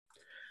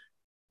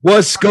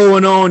What's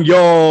going on,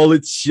 y'all?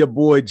 It's your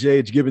boy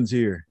Gibbons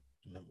here.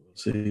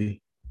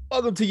 See,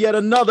 Welcome to yet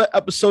another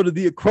episode of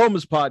the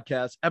Acromas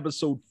Podcast,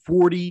 episode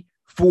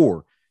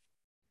 44.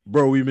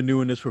 Bro, we've been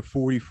doing this for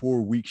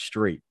 44 weeks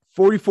straight.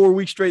 44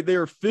 weeks straight.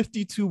 There are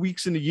 52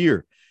 weeks in a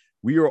year.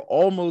 We are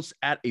almost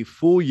at a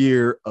full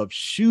year of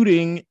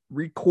shooting,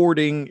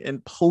 recording,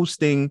 and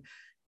posting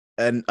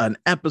an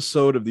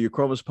episode of the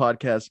Acromas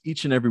Podcast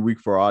each and every week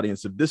for our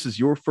audience. If this is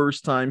your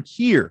first time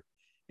here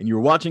and you're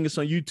watching us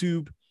on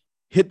YouTube,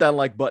 hit that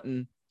like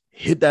button,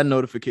 hit that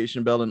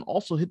notification bell, and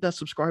also hit that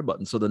subscribe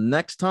button. So the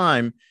next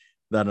time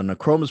that an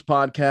Acromas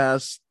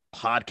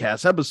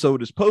podcast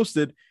episode is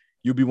posted,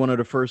 you'll be one of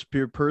the first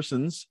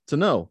persons to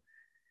know.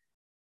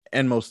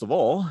 And most of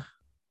all,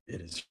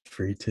 it is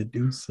free to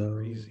do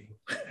so.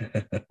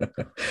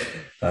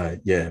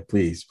 Yeah,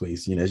 please.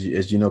 You know,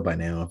 as you know by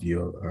now, if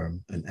you're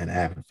an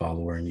avid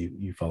follower and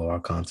you follow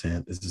our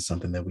content, this is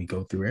something that we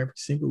go through every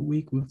single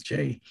week with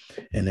Jay.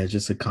 And there's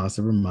just a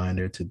constant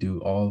reminder to do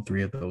all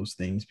three of those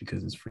things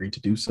because it's free to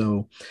do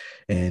so.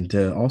 And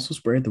to also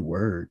spread the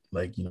word,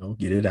 like, you know,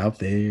 get it out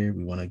there.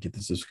 We want to get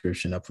the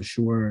subscription up for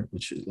sure,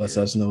 which lets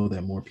us know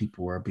that more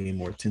people are being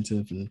more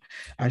attentive and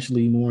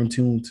actually more in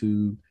tune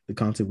to the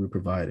content we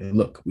provide. And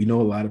look, we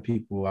know a lot of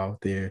people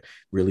out there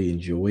really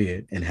enjoy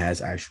it and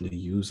has actually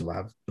used a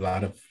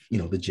lot of you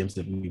know the gems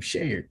that we've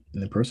shared in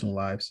their personal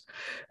lives,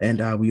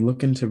 and we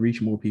looking to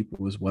reach more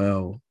people as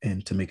well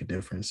and to make a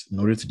difference. In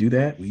order to do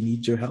that, we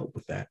need your help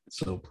with that,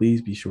 so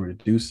please be sure to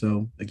do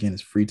so. Again,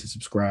 it's free to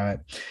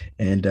subscribe,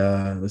 and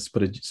let's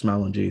put a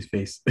smile on Jay's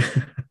face.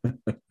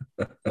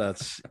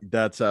 that's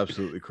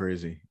absolutely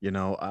crazy. You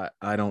know,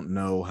 I don't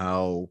know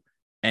how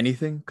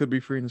anything could be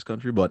free in this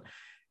country, but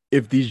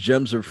if these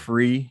gems are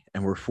free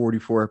and we're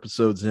 44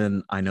 episodes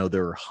in, I know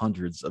there are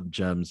hundreds of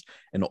gems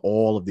in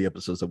all of the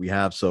episodes that we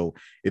have. So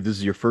if this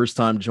is your first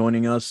time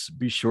joining us,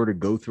 be sure to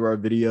go through our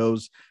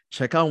videos,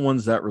 check out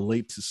ones that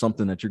relate to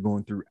something that you're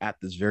going through at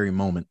this very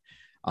moment.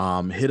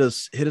 Hit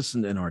us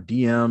in our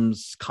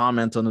DMs,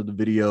 comment under the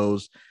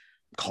videos,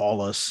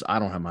 call us. I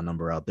don't have my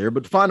number out there,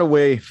 but find a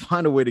way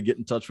to get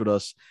in touch with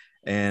us,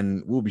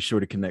 and we'll be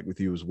sure to connect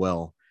with you as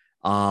well.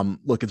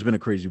 Look, it's been a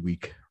crazy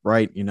week,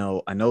 right? You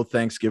know, I know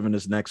Thanksgiving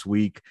is next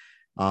week.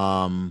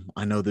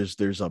 I know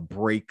there's a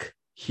break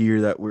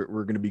here that we're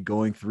going to be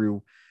going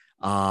through.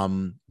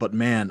 But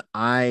man,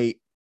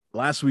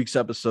 last week's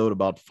episode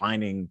about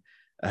finding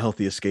a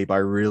healthy escape,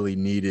 I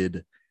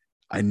needed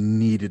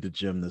a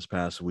gym this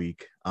past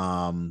week.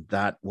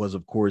 That was,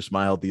 of course,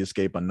 my healthy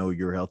escape. I know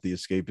your healthy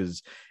escape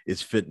is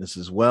fitness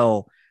as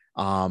well.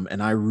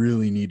 And I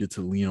really needed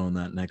to lean on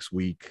that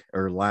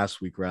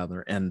last week rather.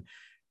 And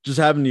just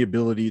having the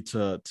ability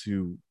to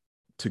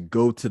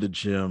go to the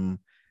gym,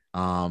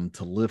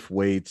 to lift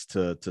weights,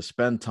 to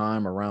spend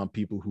time around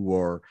people who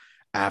are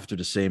after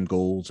the same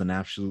goals and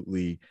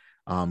absolutely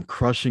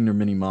crushing their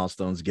mini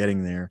milestones,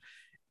 getting there.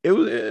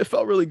 It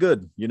felt really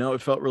good. You know,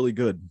 it felt really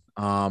good.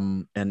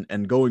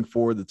 And going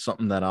forward, it's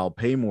something that I'll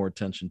pay more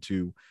attention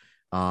to.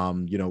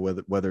 You know,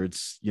 whether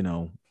it's, you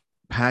know,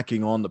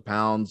 packing on the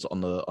pounds on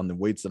the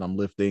weights that I'm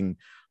lifting,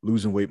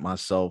 losing weight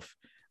myself.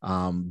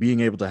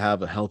 Being able to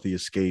have a healthy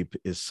escape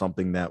is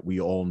something that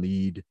we all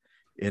need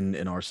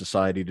in our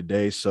society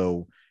today.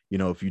 So, you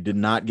know, if you did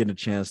not get a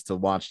chance to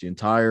watch the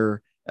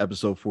entire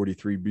episode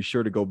 43, be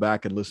sure to go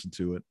back and listen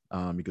to it,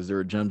 because there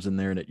are gems in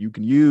there that you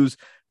can use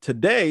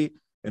today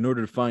in order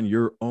to find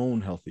your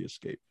own healthy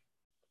escape.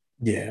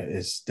 Yeah,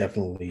 it's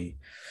definitely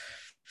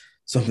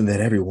something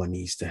that everyone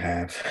needs to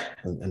have,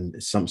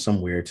 and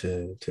somewhere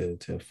to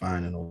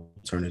find an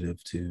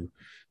alternative to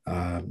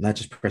not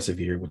just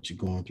persevere what you're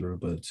going through,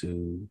 but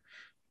to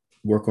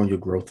work on your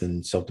growth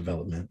and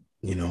self-development.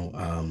 You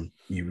know,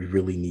 you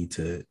really need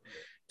to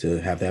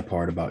have that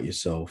part about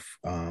yourself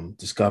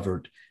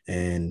discovered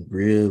and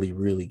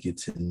really get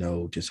to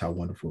know just how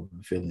wonderful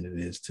the feeling it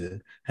is to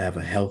have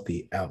a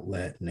healthy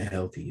outlet and a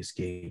healthy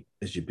escape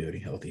as you're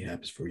building healthy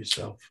habits for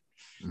yourself.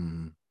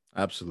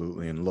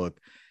 Absolutely. And look,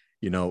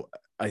 you know,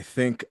 I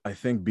think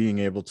being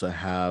able to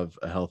have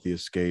a healthy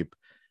escape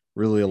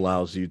really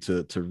allows you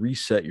to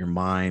reset your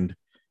mind,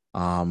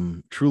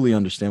 truly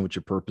understand what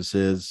your purpose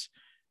is,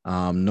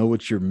 know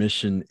what your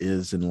mission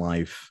is in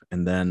life,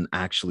 and then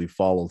actually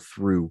follow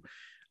through.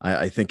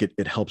 I think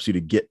it helps you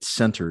to get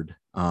centered,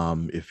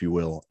 if you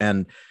will.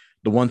 And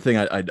the one thing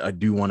I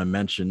do want to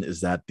mention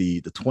is that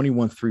the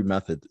 21-3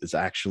 method is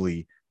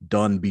actually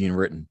done being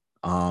written.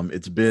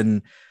 It's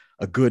been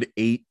a good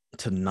 8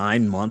 to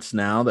 9 months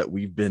now that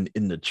we've been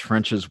in the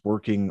trenches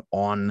working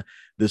on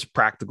this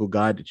practical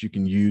guide that you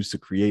can use to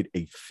create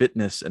a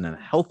fitness and a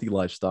healthy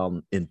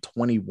lifestyle in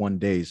 21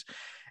 days.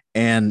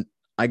 And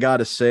I got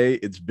to say,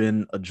 it's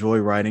been a joy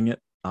writing it.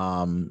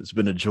 It's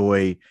been a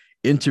joy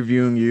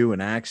interviewing you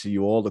and asking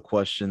you all the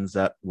questions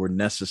that were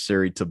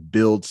necessary to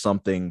build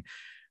something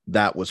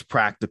that was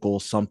practical,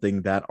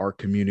 something that our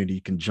community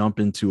can jump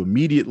into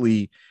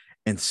immediately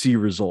and see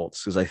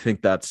results. Because I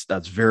think that's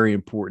very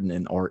important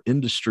in our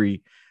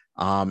industry.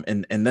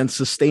 And then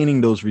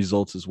sustaining those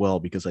results as well,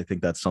 because I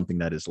think that's something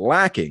that is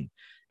lacking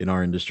in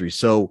our industry.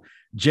 So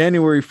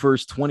January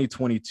 1st,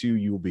 2022,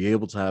 you will be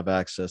able to have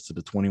access to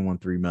the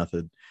 21-3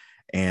 method,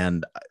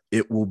 and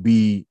it will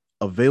be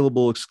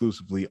available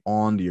exclusively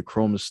on the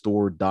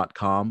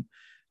achromastore.com,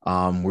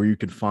 where you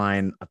can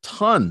find a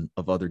ton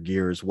of other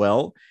gear as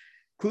well,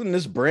 including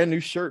this brand new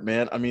shirt,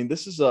 man. I mean,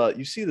 this is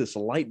you see this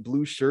light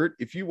blue shirt.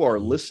 If you are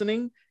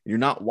listening, you're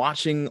not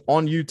watching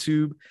on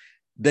YouTube,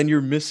 then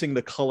you're missing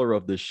the color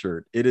of this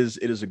shirt. It is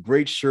a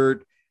great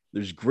shirt.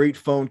 There's great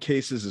phone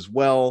cases as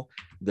well.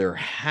 There are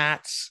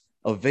hats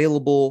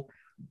available,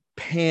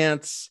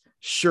 pants,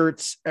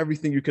 shirts,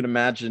 everything you can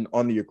imagine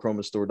on the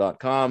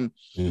achromastore.com.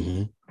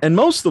 Mm-hmm. And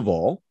most of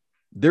all,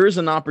 there is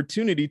an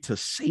opportunity to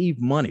save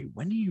money.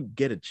 When do you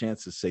get a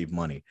chance to save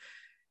money?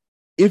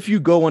 If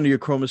you go onto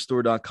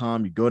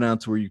achromastore.com, you go down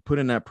to where you put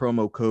in that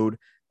promo code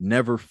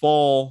never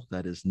fall,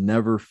 that is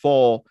never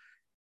fall,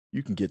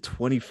 you can get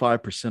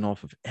 25%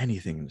 off of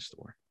anything in the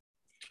store.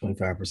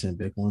 25%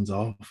 big ones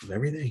off of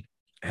everything.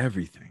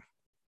 Everything.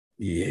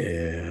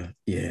 Yeah.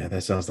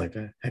 That sounds like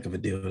a heck of a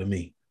deal to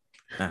me.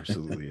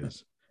 Absolutely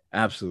is.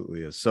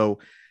 Absolutely is. So,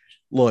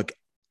 look,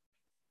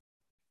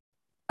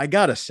 I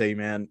gotta say,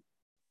 man,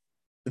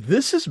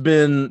 this has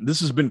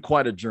been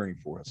quite a journey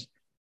for us.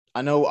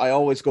 I know I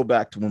always go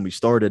back to when we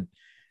started.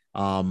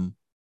 Didn't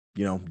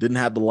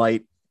have the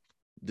light,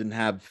 didn't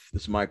have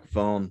this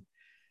microphone,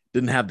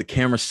 didn't have the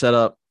camera set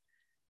up,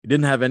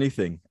 didn't have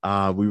anything.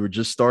 We were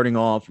just starting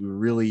off. We were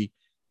really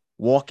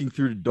walking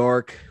through the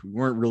dark. We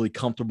weren't really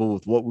comfortable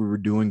with what we were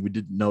doing. We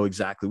didn't know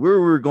exactly where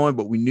we were going,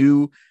 but we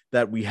knew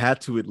that we had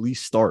to at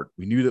least start.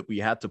 We knew that we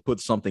had to put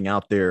something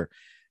out there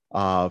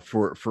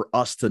for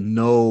us to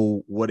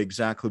know what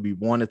exactly we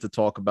wanted to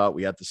talk about.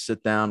 We had to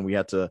sit down. We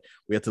had to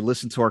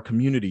listen to our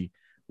community.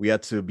 We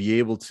had to be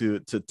able to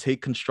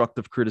take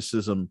constructive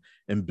criticism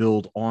and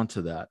build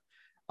onto that.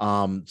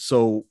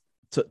 So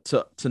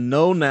to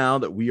know now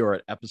that we are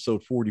at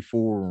episode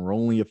 44, and we're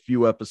only a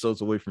few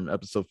episodes away from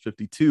episode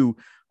 52,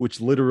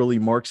 which literally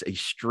marks a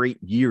straight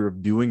year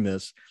of doing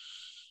this,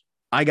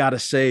 I gotta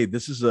say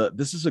this is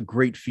a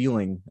great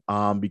feeling,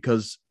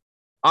 because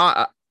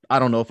I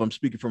don't know if I'm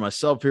speaking for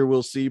myself here,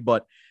 we'll see,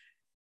 but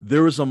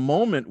there was a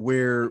moment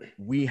where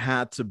we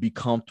had to be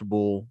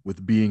comfortable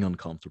with being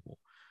uncomfortable.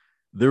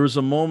 There was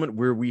a moment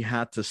where we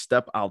had to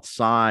step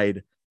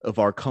outside of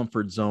our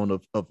comfort zone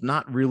of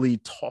not really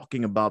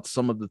talking about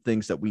some of the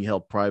things that we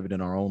held private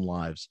in our own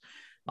lives,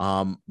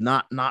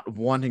 not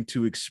wanting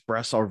to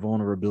express our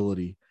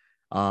vulnerability,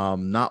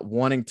 not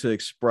wanting to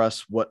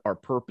express what our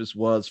purpose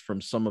was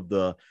from some of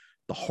the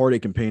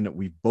heartache and pain that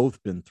we've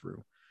both been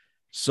through.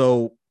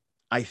 So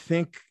I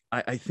think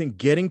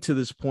getting to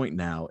this point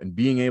now and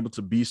being able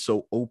to be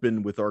so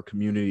open with our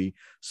community,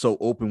 so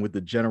open with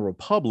the general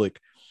public,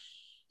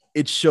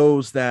 it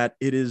shows that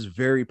it is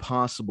very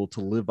possible to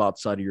live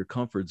outside of your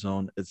comfort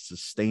zone and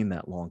sustain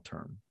that long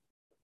term.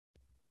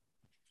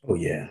 Oh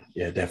yeah,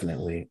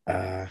 definitely.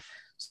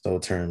 So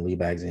turn lead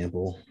by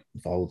example,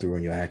 follow through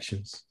on your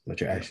actions,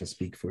 let your actions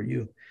speak for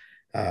you.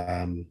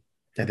 I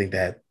think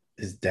that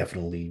is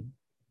definitely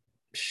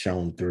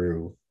shown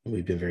through.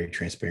 We've been very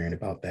transparent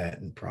about that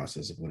in the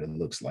process of what it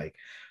looks like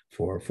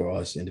for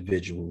us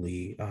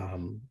individually,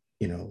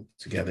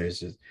 together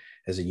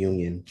as a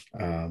union,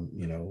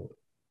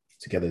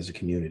 together as a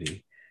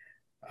community.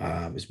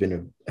 It's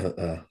been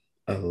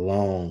a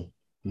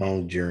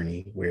long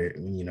journey where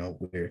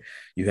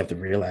you have to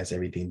realize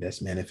everything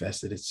that's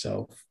manifested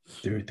itself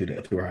through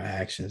our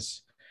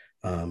actions.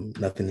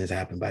 Nothing has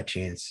happened by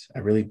chance. I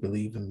really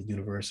believe in the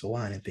universe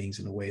aligning things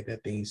in a way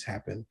that things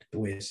happen the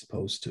way it's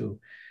supposed to.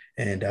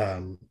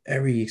 And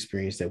every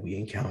experience that we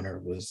encounter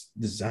was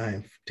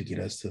designed to get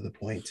us to the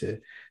point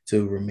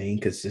to remain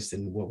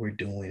consistent in what we're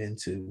doing and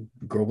to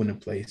grow in a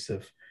place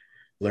of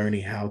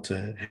learning how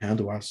to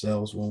handle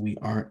ourselves when we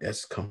aren't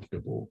as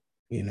comfortable,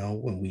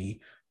 when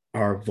we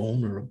are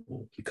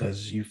vulnerable,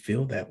 because you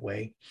feel that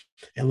way.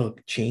 And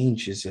look,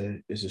 change is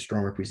a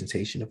strong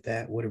representation of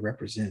that, what it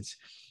represents.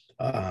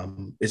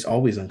 It's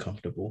always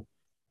uncomfortable.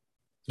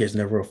 There's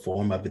never a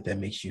form of it that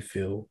makes you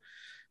feel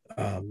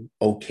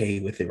okay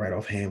with it right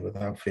offhand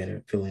without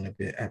feeling a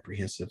bit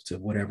apprehensive to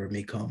whatever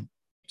may come.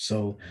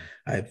 So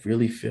I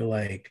really feel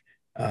like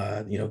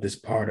this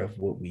part of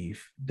what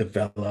we've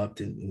developed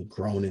and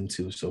grown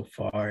into so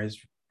far has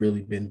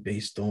really been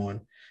based on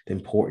the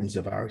importance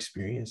of our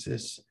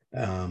experiences,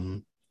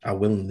 our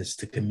willingness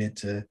to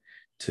commit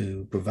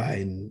to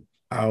providing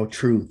our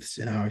truths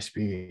and our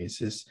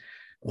experiences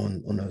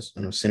on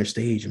a center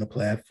stage, on a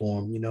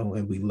platform,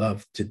 and we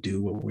love to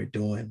do what we're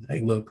doing.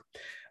 Like, look,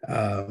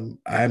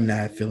 I'm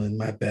not feeling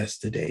my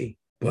best today,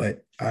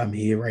 but I'm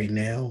here right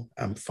now.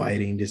 I'm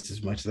fighting just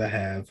as much as I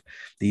have.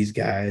 These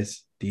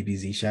guys,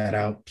 DBZ, shout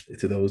out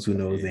to those who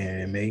know the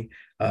anime.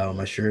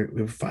 I'm sure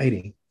we're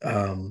fighting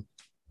and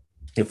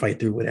fight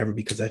through whatever,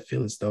 because I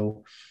feel as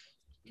though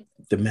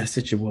the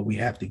message of what we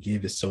have to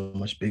give is so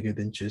much bigger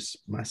than just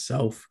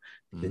myself,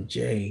 than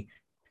Jay.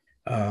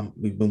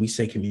 When we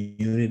say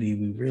community,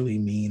 we really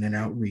mean an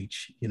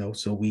outreach,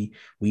 so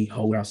we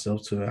hold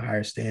ourselves to a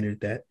higher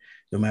standard that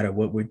no matter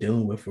what we're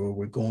dealing with or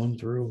we're going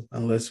through,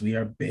 unless we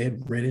are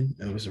bedridden,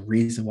 and there's a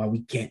reason why we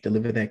can't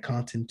deliver that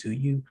content to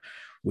you.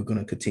 We're going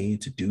to continue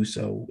to do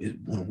so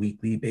on a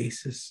weekly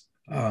basis.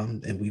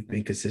 And we've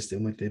been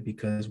consistent with it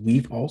because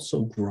we've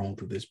also grown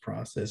through this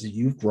process.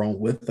 You've grown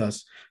with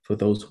us, for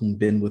those who've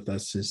been with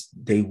us since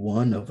day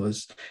one of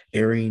us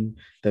airing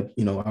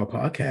our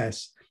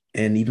podcast.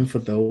 And even for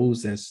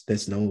those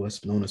that's known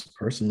us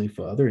personally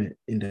for other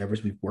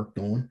endeavors we've worked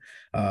on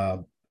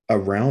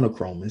around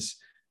Acromis,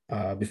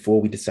 before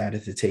we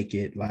decided to take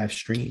it live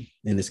stream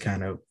in this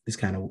kind of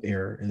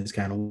era, in this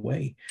kind of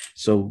way.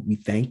 So we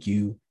thank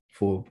you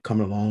for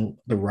coming along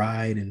the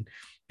ride and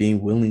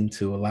being willing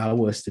to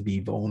allow us to be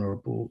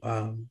vulnerable,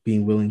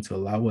 being willing to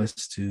allow us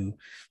to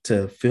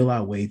feel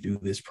our way through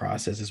this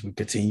process as we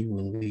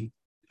continually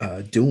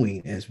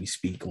doing as we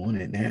speak on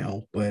it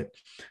now. But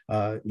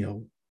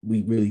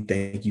we really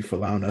thank you for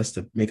allowing us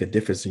to make a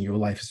difference in your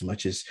life as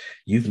much as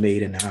you've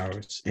made in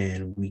ours,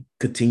 and we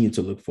continue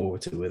to look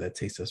forward to where that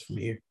takes us from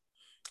here.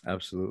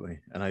 Absolutely.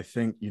 And I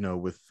think,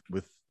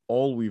 with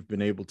all we've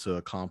been able to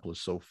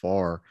accomplish so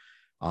far,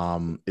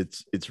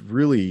 it's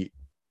really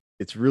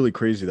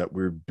crazy that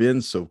we've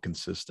been so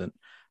consistent,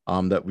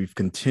 that we've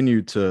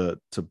continued to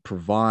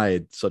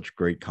provide such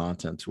great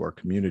content to our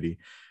community.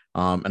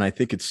 And I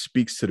think it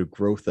speaks to the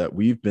growth that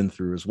we've been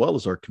through, as well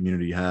as our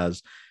community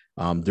has,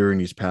 during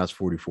these past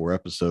 44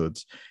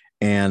 episodes.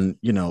 And,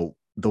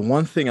 the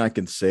one thing I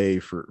can say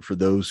for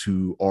those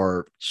who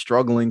are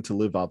struggling to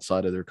live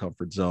outside of their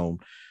comfort zone,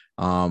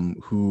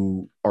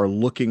 who are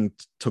looking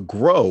to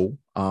grow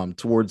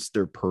towards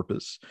their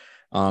purpose,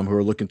 who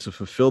are looking to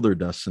fulfill their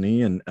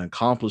destiny and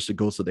accomplish the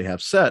goals that they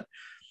have set.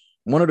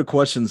 One of the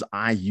questions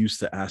I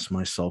used to ask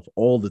myself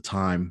all the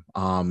time,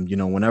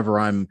 whenever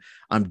I'm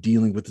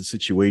dealing with a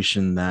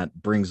situation that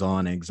brings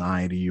on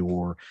anxiety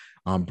or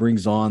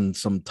brings on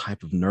some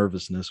type of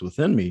nervousness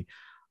within me,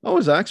 I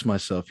always ask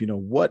myself,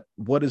 what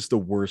is the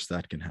worst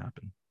that can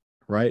happen,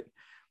 right?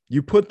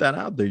 You put that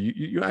out there.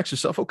 You ask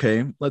yourself,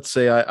 okay, let's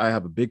say I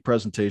have a big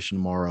presentation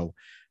tomorrow.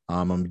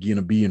 I'm going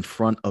to be in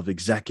front of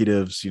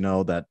executives, they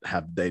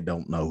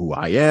don't know who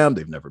I am.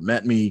 They've never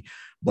met me,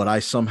 but I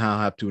somehow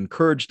have to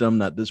encourage them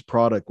that this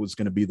product was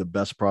going to be the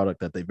best product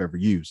that they've ever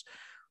used.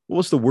 Well,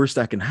 what's the worst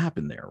that can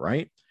happen there,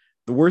 right?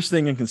 The worst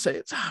thing I can say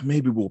is,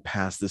 maybe we'll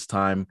pass this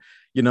time,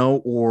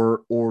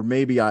 or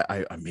maybe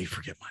I may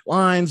forget my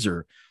lines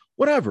or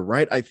whatever,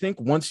 right? I think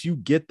once you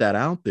get that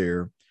out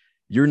there,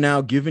 you're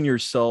now giving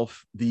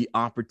yourself the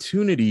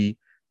opportunity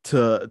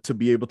to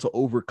be able to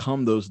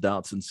overcome those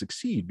doubts and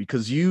succeed,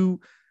 because you've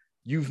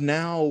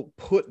now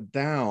put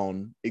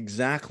down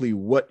exactly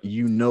what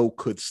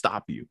could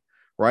stop you,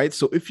 right?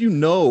 So if you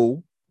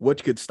know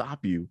what could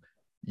stop you,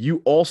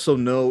 you also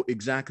know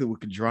exactly what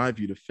could drive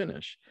you to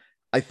finish.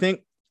 I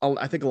think a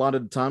lot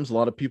of the times, a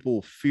lot of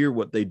people fear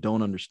what they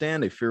don't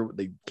understand. They fear what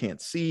they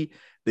can't see.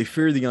 They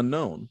fear the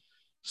unknown.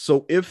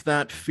 So if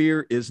that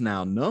fear is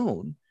now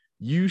known,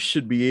 you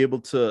should be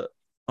able to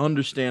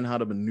understand how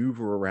to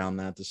maneuver around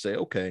that, to say,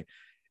 okay,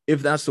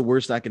 if that's the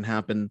worst that can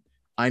happen,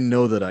 I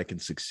know that I can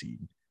succeed,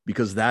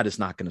 because that is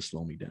not going to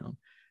slow me down.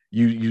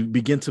 You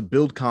begin to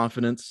build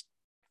confidence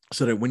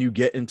so that when you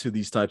get into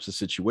these types of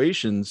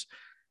situations,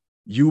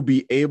 you'll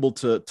be able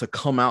to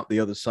come out the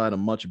other side a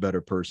much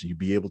better person. You'll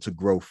be able to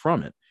grow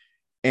from it.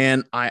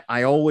 And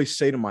I always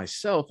say to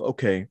myself,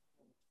 okay,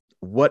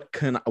 what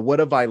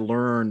have I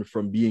learned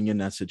from being in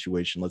that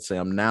situation? Let's say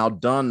I'm now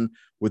done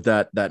with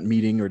that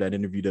meeting or that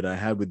interview that I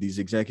had with these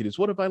executives.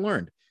 What have I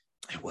learned?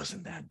 It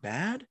wasn't that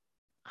bad.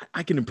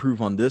 I can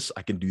improve on this.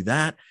 I can do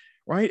that.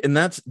 Right. And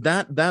that's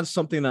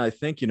something that I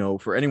think,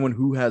 for anyone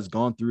who has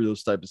gone through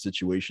those type of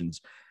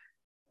situations,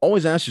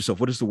 always ask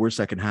yourself, what is the worst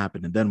that can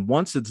happen? And then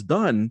once it's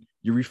done,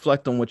 you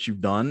reflect on what you've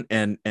done.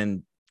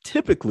 And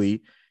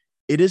typically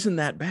it isn't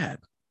that bad.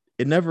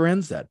 It never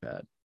ends that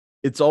bad.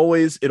 It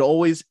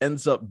always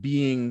ends up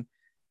being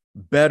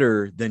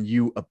better than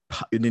you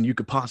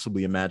could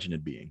possibly imagine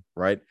it being,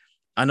 right?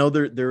 I know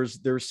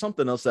there's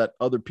something else that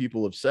other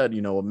people have said,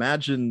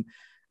 imagine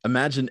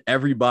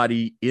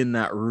everybody in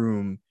that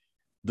room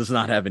does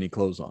not have any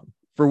clothes on.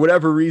 For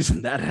whatever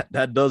reason,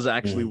 that does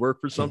actually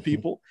work for some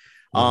people.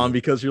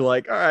 Because you're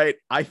like, all right,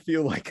 I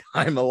feel like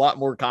I'm a lot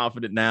more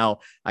confident now.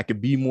 I can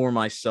be more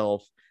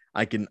myself.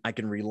 I can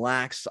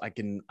relax. I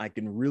can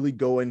really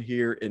go in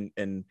here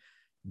and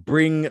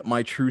bring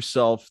my true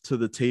self to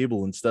the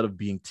table, instead of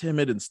being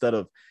timid, instead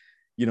of,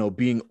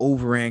 being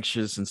over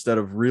anxious, instead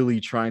of really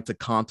trying to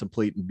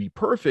contemplate and be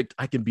perfect.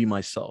 I can be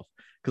myself,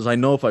 because I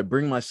know if I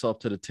bring myself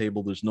to the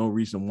table, there's no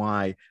reason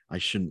why I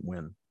shouldn't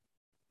win.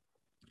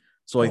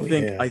 So I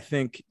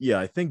think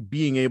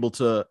being able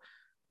to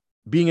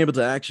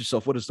ask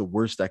yourself, what is the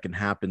worst that can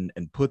happen,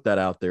 and put that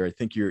out there, I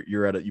think you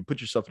put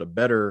yourself in a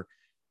better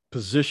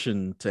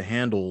position to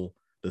handle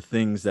the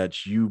things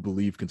that you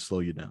believe can slow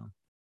you down.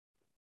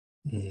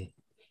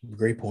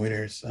 Great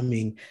pointers. I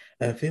mean,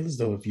 I feel as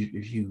though if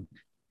you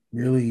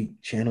really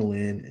channel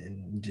in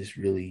and just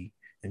really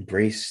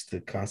embrace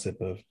the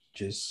concept of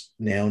just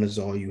now is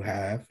all you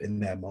have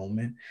in that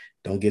moment,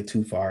 don't get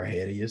too far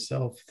ahead of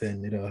yourself,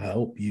 then it'll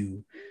help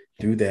you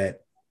through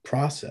that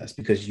process,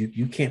 because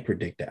you can't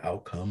predict the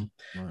outcome.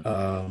 Right.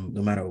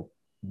 No matter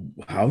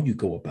how you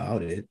go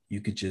about it, you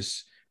could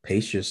just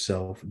pace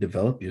yourself,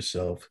 develop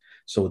yourself,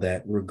 so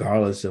that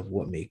regardless of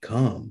what may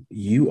come,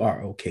 you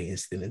are okay and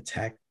still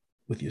intact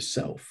with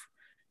yourself.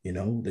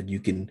 That you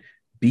can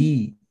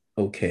be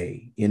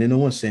okay. And no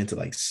one's saying to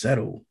like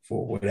settle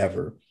for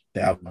whatever the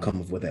Mhm. outcome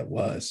of what that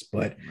was,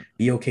 but Right.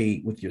 be okay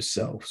with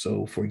yourself.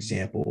 So, for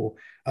example,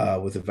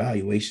 with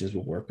evaluations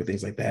with work or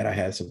things like that, I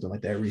had something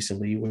like that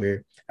recently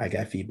where I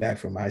got feedback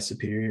from my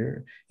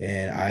superior,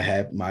 and I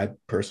had my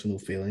personal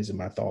feelings and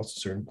my thoughts a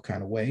certain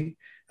kind of way.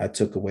 I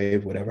took away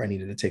whatever I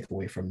needed to take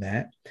away from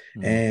that.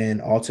 Mhm.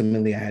 And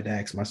ultimately I had to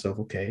ask myself,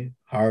 okay,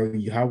 how are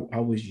you,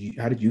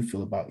 how did you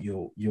feel about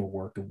your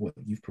work and what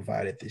you've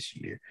provided this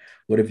year?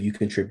 What have you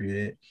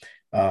contributed?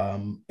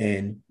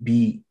 And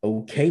be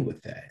okay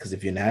with that. Because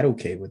if you're not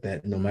okay with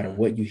that, no matter Mhm.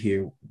 what you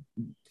hear,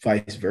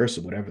 vice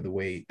versa, whatever the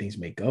way things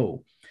may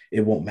go,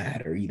 it won't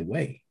matter either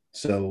way.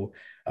 So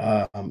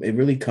it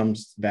really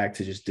comes back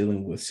to just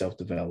dealing with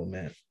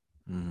self-development,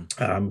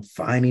 Mhm.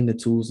 finding the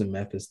tools and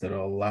methods that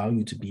will allow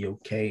you to be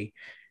okay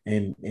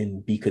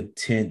and be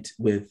content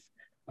with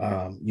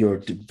your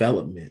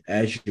development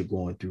as you're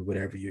going through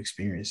whatever you're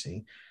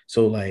experiencing.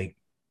 So, like,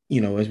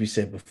 as we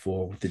said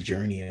before, with the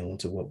journey and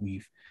into what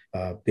we've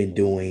been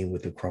doing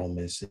with the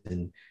Chromis,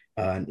 and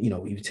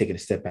even taking a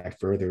step back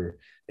further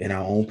in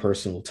our own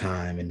personal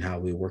time and how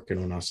we're working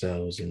on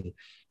ourselves, and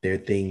there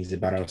are things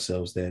about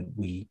ourselves that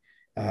we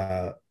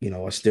are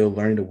still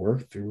learning to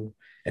work through.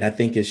 And I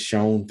think it's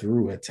shown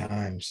through at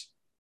times,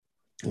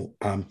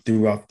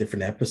 throughout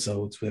different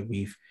episodes where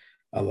we've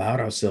allowed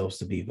ourselves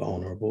to be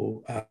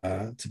vulnerable,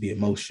 to be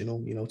emotional,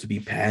 to be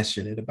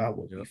passionate about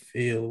what we Yep.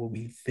 feel, what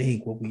we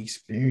think, what we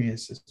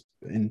experience,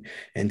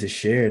 and to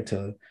share,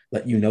 to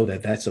let you know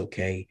that that's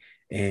okay,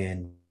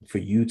 and for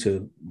you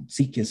to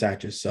seek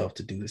inside yourself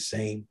to do the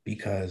same.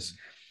 Because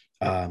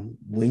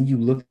when you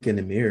look in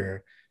the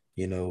mirror,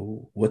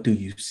 what do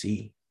you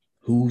see?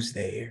 Who's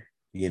there?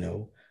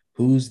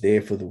 Who's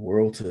there for the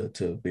world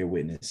to bear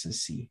witness and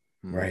see,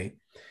 Mhm. right?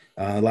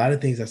 A lot of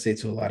things I say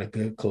to a lot of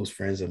good close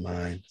friends of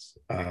mine,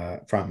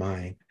 from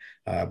mine,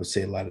 I would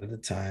say a lot of the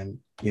time,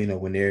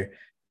 when they're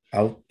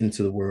out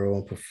into the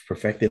world,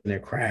 perfecting their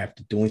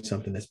craft, doing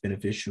something that's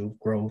beneficial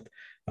growth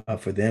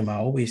for them,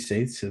 I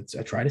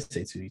try to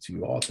say to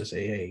you all, to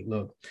say, hey,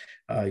 look,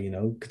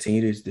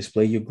 continue to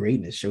display your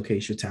greatness,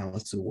 showcase your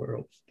talents to the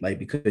world, like,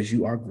 because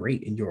you are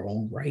great in your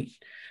own right.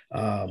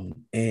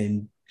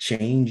 And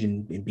change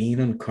and being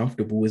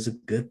uncomfortable is a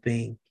good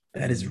thing.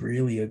 That is Mhm.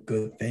 really a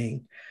good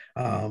thing,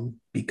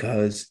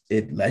 because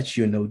it lets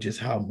you know just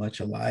how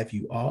much alive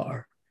you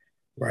are,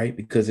 right?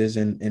 Because there's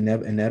an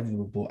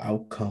inevitable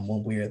outcome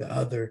one way or the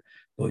other,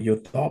 but your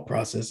thought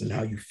process and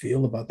how you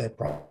feel about that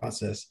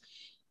process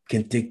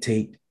can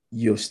dictate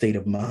your state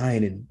of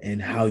mind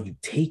and how you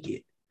take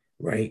it,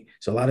 right?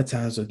 So a lot of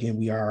times, again,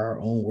 we are our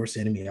own worst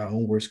enemy, our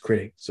own worst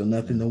critic. So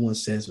nothing Mhm. no one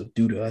says or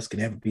do to us can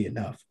ever be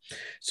enough.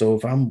 So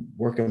if I'm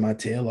working my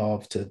tail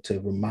off to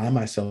remind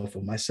myself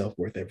of my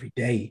self-worth every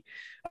day,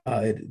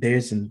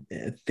 there's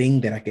a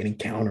thing that I can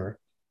encounter,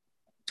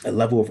 a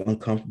level of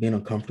being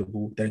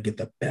uncomfortable that get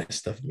the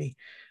best of me.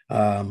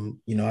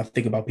 I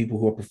think about people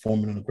who are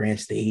performing on a grand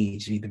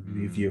stage, either if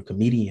Mhm. you're a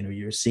comedian or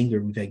you're a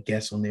singer. We've had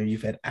guests on there. We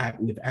have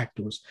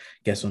actors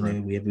guests on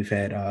Right. there. We've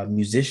had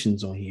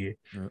musicians on here,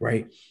 Yep.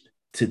 right?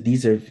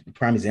 These are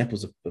prime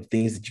examples of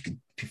things that you could,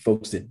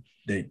 folks that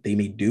they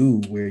may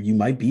do where you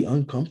might be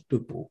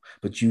uncomfortable,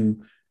 but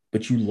you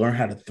learn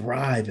how to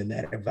thrive in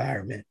that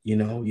environment. You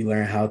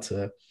learn how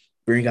to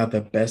bring out the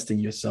best in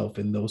yourself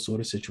in those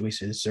sort of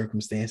situations and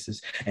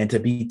circumstances. And to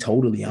be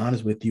totally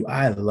honest with you,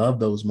 I love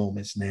those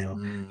moments now.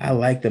 I Mhm.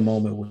 like the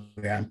moment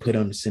where I'm put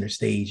on the center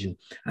stage and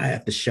I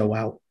have to show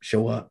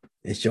up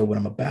and show what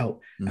I'm about.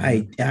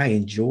 Mhm. I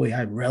enjoy,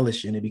 I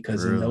relish in it,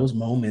 because in Really. those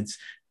moments,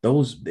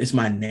 it's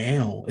my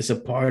now. It's a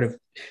part of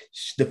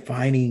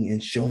defining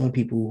and showing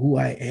people who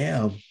I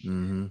am,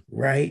 Mhm.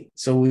 right?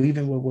 So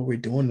even what we're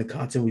doing, the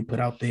content we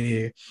put out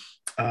there,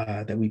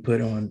 that we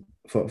put on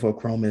for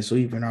Chrome, so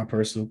even our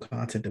personal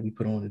content that we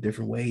put on in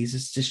different ways,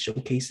 it's just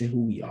showcasing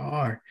who we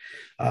are.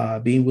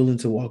 Being willing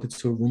to walk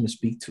into a room and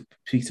speak to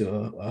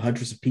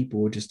hundreds of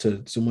people, or just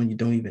to someone you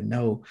don't even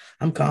know.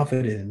 I'm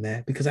confident in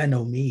that because I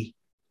know me.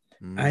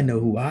 I know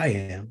who Mhm. I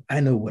am.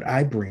 I know what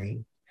I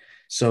bring.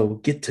 So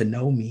get to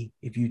know me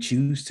if you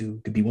choose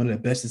to. Could be one of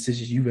the best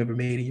decisions you've ever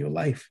made in your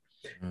life.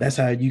 Right. That's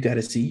how you got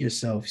to see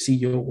yourself, see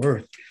your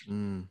worth.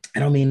 Mm. I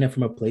don't mean that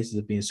from a place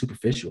of being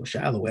superficial or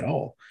shallow at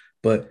all,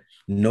 but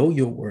know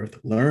your worth,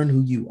 learn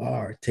who you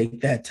are,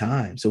 take that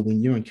time. So when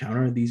you're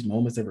encountering these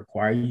moments that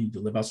require you to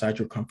live outside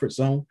your comfort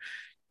zone,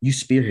 you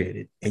spearhead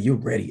it and you're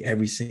ready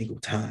every single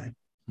time,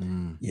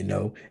 Mm.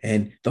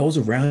 and those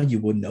around you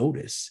will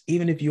notice.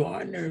 Even if you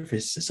are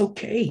nervous, it's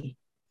okay.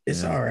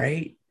 It's Yeah. all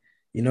right.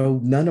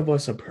 None of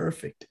us are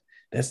perfect.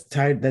 That's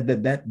tired.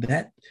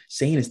 That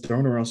saying is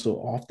thrown around so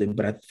often,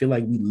 but I feel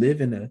like we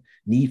live in a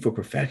need for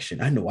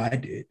perfection. I know I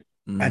did.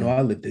 I know Mhm.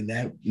 I lived in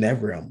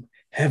that realm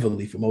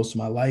heavily for most of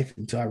my life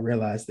until I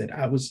realized that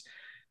I was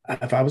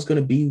If I was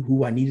going to be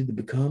who I needed to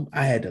become,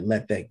 I had to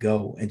let that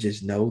go and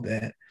just know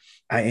that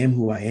I am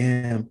who I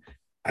am.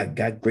 I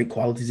got great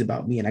qualities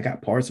about me, and I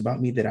got parts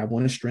about me that I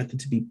want to strengthen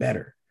to be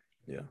better.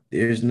 Yeah.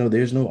 There's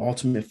no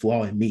ultimate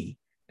flaw in me.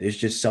 There's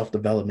just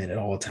self-development at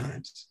all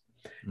times.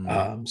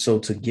 Mm, So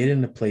to get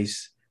in a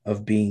place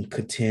of being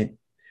content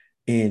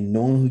in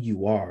knowing who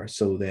you are,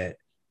 so that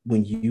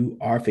when you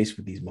are faced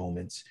with these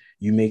moments,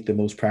 you make the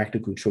most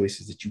practical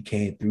choices that you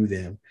can through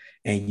them,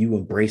 and you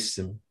embrace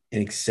them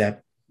and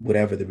accept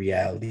whatever the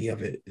reality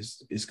of it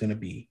is going to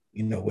be.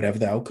 Whatever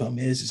the outcome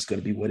is, it's going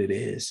to be what it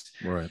is.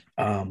 right.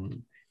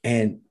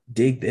 And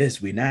dig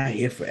this: we're not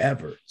here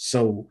forever.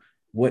 So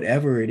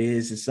whatever it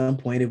is, at some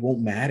point, it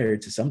won't matter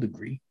to some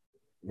degree,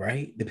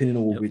 right? Depending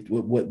on Yep.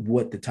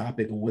 what the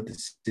topic or what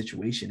the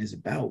situation is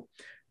about.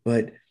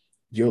 But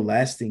your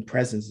lasting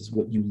presence is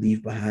what you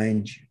leave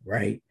behind you,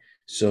 right?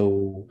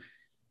 So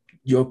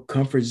your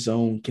comfort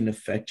zone can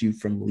affect you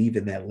from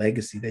leaving that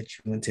legacy that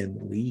you intend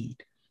to lead,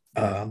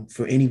 Yeah.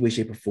 for any way,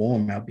 shape, or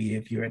form,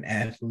 albeit if you're an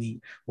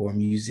athlete or a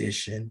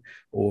musician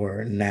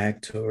or an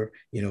actor,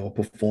 a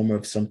performer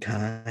of some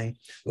kind,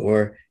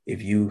 or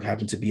if you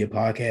happen to be a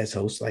podcast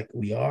host like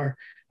we are,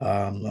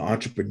 an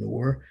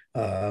entrepreneur,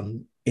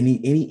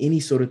 any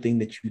sort of thing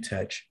that you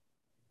touch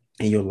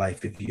in your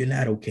life, if you're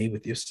not okay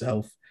with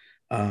yourself,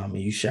 and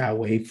you shy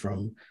away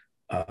from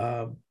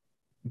uh,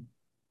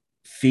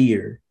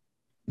 fear,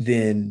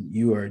 then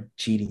you are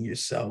cheating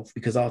yourself,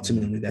 because Mm,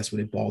 ultimately that's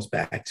what it boils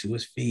back to,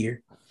 is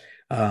fear.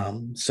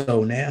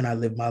 So now I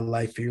live my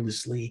life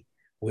fearlessly,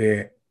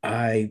 where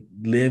I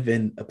live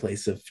in a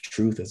place of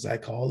truth, as I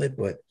call it,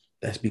 but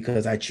that's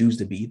because I choose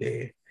to be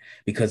there,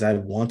 because I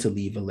want to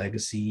leave a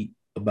legacy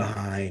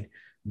behind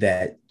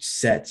that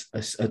sets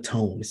a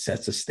tone,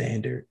 sets a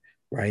standard,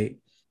 right?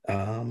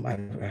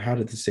 How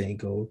did the saying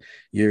go?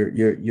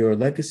 Your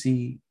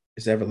legacy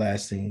is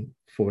everlasting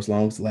for as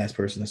long as the last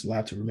person that's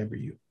allowed to remember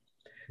you.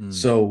 mm,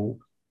 So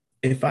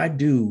if I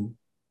do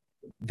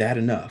that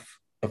enough,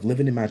 of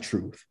living in my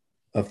truth,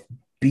 of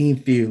being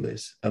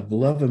fearless, of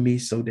loving me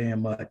so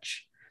damn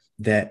much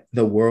that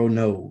the world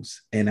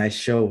knows, and I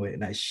show it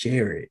and I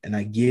share it and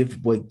I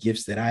give what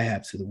gifts that I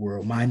have to the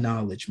world, my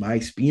knowledge, my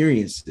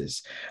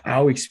experiences,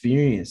 our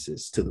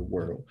experiences to the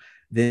world,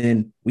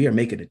 then we are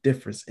making a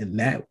difference. And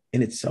that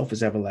in itself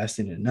is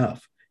everlasting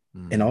enough.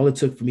 And mm. all it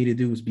took for me to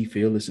do was be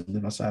fearless and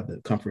live outside the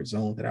comfort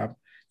zone that I'm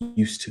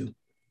used to.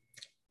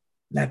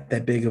 Not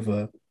that big of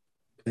a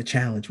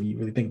challenge when you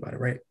really think about it,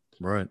 right?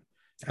 Right.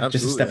 Just a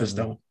Absolutely. I stepping mean,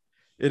 stone.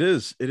 it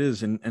is. It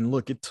is. And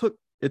look, it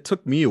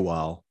took me a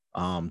while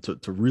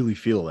to really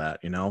feel that,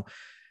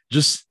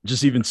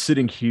 just even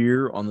sitting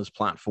here on this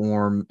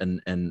platform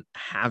and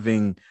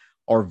having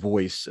our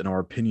voice and our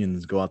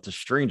opinions go out to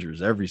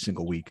strangers every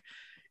single week.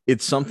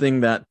 It's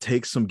something that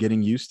takes some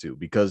getting used to,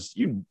 because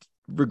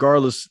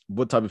regardless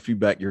what type of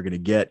feedback you're going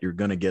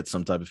to get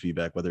some type of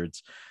feedback, whether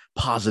it's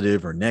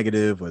positive or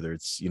negative, whether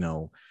it's,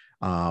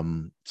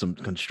 some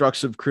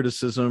constructive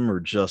criticism or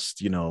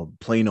just,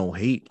 plain old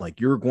hate,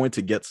 like you're going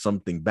to get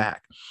something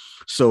back.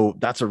 So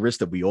that's a risk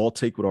that we all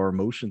take with our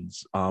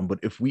emotions. But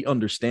if we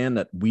understand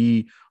that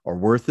we are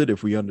worth it,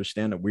 if we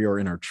understand that we are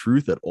in our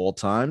truth at all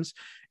times,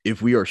 if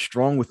we are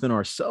strong within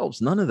ourselves,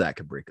 none of that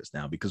could break us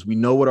down, because we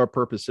know what our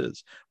purpose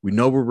is. We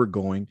know where we're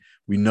going.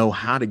 We know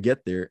how to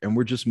get there, and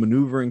we're just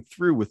maneuvering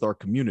through with our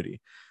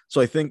community. So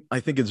I think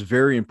it's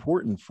very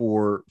important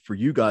for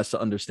you guys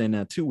to understand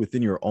that too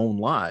within your own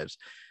lives,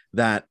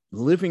 that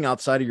living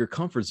outside of your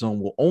comfort zone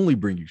will only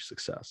bring you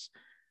success.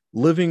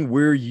 Living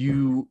where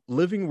you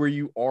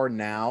are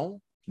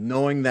now,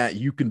 knowing that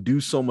you can do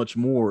so much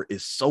more,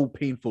 is so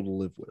painful to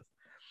live with,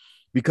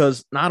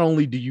 because not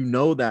only do you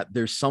know that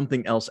there's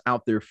something else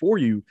out there for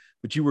you,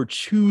 but you are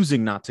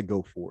choosing not to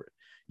go for it.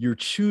 You're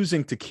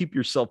choosing to keep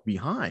yourself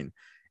behind.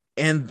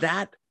 And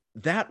that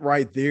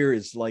right there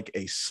is like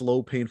a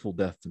slow, painful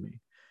death to me.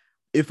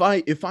 If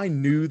I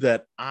knew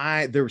that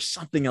there was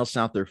something else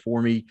out there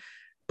for me,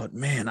 but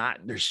man,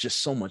 there's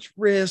just so much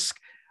risk.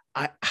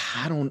 I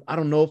I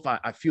don't know if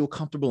I feel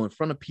comfortable in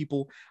front of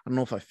people. I don't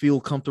know if I feel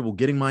comfortable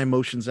getting my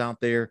emotions out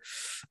there.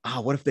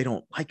 What if they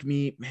don't like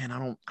me? Man, I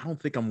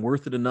don't think I'm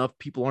worth it enough.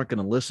 People aren't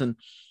going to listen.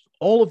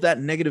 All of that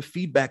negative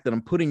feedback that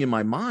I'm putting in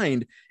my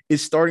mind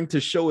is starting to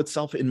show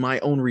itself in my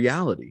own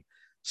reality.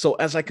 So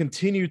as I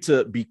continue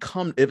to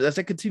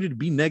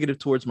be negative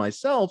towards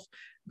myself,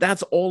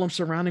 that's all I'm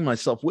surrounding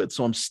myself with.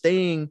 So I'm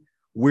staying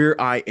where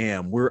I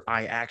am, where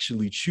I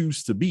actually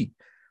choose to be.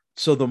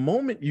 So the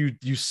moment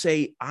you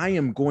say, I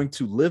am going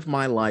to live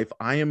my life,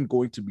 I am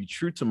going to be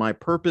true to my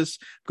purpose,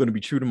 I'm going to be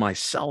true to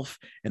myself,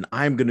 and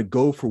I'm going to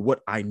go for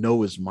what I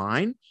know is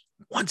mine.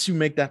 Once you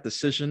make that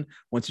decision,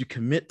 once you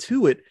commit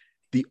to it,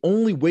 the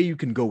only way you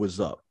can go is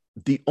up.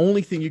 The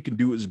only thing you can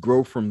do is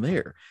grow from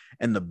there.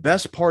 And the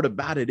best part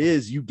about it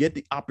is you get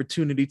the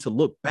opportunity to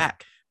look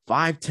back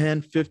 5,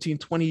 10, 15,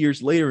 20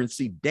 years later and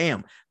see,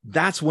 damn,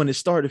 that's when it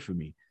started for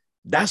me.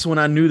 That's when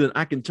I knew that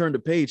I can turn the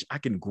page, I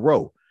can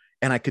grow.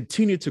 And I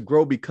continue to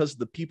grow because of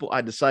the people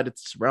I decided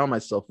to surround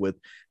myself with,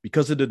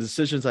 because of the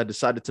decisions I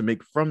decided to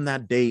make from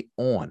that day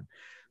on.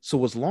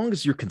 So as long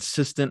as you're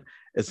consistent,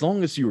 as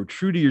long as you are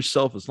true to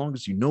yourself, as long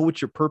as you know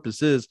what your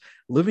purpose is,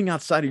 living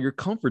outside of your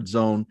comfort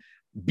zone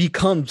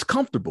becomes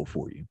comfortable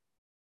for you.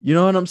 You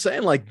know what I'm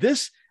saying? Like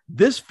this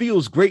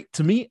feels great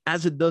to me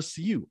as it does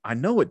to you. I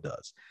know it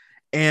does.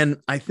 And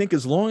I think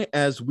as long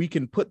as we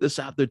can put this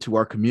out there to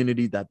our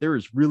community that there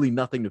is really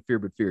nothing to fear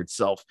but fear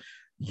itself,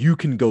 you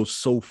can go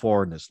so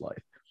far in this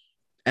life.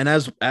 And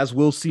as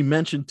Will C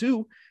mentioned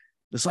too,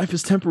 this life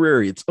is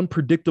temporary. It's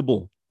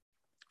unpredictable.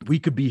 We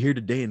could be here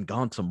today and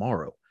gone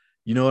tomorrow.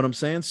 You know what I'm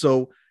saying?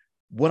 So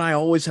what I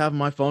always have on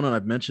my phone, and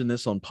I've mentioned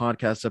this on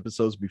podcast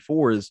episodes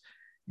before, is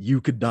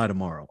you could die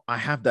tomorrow. I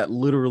have that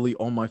literally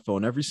on my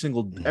phone every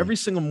single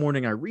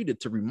morning. I read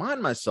it to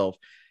remind myself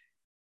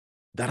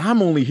that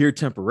I'm only here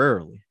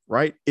temporarily,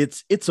 right?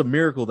 It's a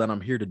miracle that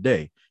I'm here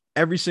today.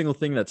 Every single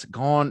thing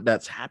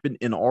that's happened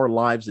in our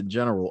lives in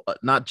general,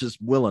 not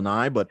just Will and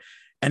I, but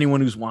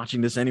anyone who's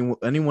watching this,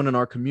 anyone in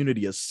our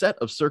community, a set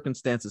of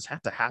circumstances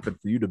had to happen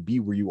for you to be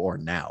where you are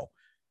now,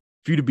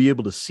 for you to be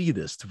able to see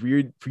this, for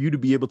you to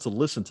be able to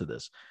listen to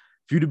this,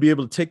 for you to be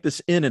able to take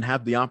this in and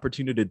have the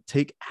opportunity to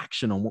take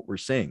action on what we're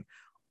saying.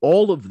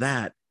 All of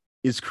that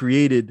is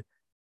created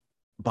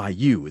by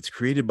you. It's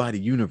created by the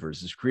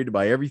universe. It's created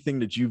by everything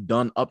that you've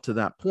done up to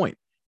that point.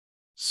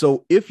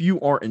 So if you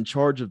are in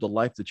charge of the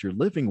life that you're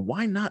living,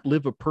 why not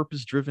live a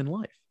purpose-driven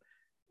life?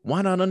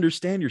 Why not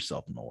understand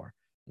yourself more?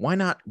 Why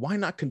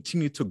not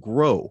continue to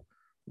grow?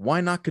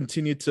 Why not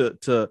continue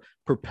to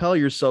propel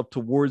yourself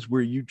towards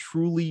where you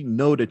truly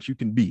know that you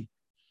can be?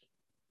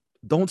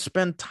 Don't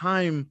spend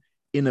time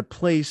in a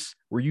place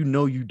where you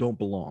know you don't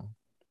belong.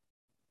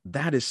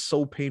 That is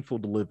so painful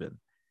to live in.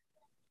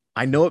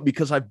 I know it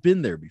because I've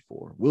been there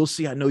before. We'll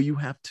see. I know you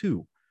have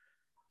too.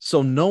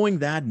 So knowing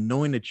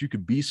that you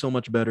could be so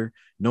much better,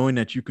 knowing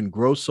that you can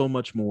grow so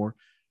much more,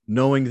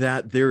 knowing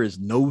that there is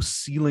no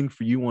ceiling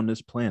for you on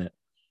this planet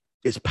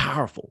is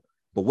powerful.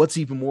 But what's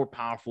even more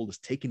powerful is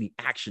taking the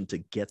action to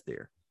get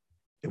there.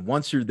 And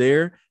once you're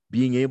there,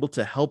 being able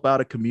to help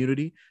out a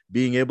community,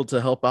 being able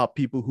to help out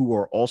people who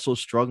are also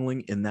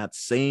struggling in that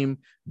same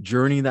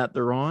journey that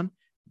they're on,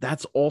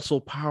 that's also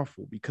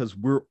powerful because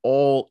we're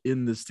all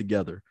in this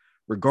together,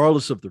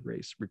 regardless of the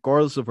race,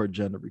 regardless of our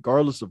gender,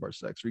 regardless of our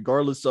sex,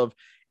 regardless of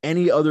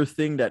any other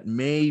thing that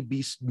may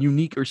be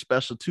unique or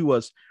special to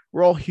us.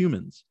 We're all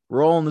humans.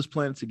 We're all on this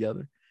planet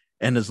together.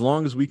 And as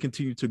long as we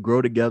continue to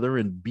grow together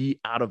and be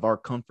out of our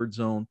comfort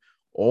zone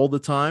all the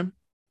time,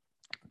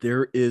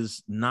 there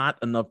is not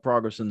enough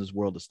progress in this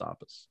world to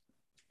stop us.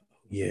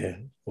 Yeah,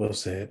 well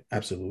said.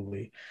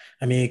 Absolutely.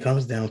 I mean, it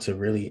comes down to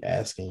really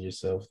asking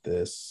yourself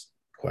this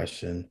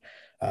question.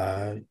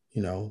 Well,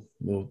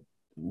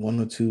 one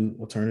or two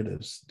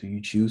alternatives. Do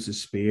you choose to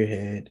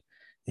spearhead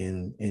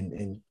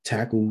and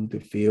tackle the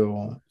fear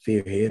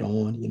head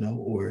on,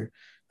 or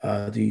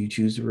do you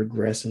choose to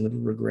regress and live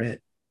with regret?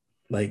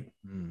 Like,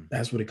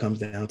 that's what it comes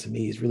down to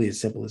me. It's really as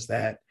simple as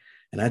that.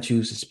 And I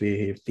choose to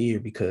spearhead fear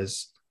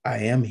because I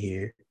am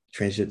here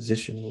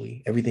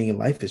transitionally. Everything in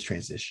life is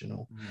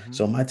transitional. Mm-hmm.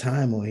 So my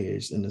time on here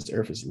in this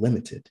earth is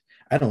limited.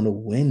 I don't know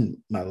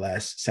when my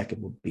last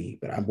second will be,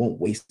 but I won't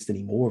waste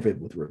any more of it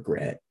with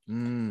regret.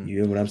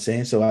 You know what I'm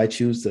saying? So I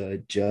choose to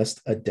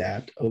adjust,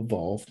 adapt,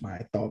 evolve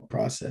my thought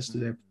process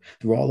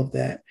through all of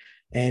that.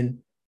 And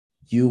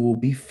you will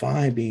be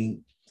fine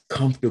being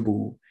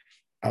comfortable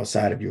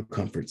outside of your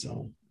comfort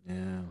zone.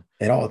 Yeah.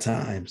 At all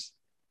times.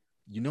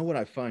 You know what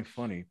I find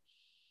funny?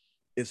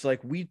 It's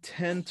like we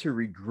tend to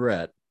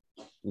regret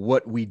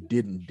what we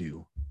didn't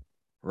do,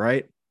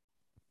 right?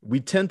 We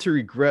tend to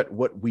regret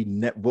what we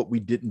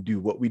didn't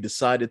do, what we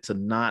decided to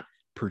not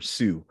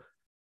pursue.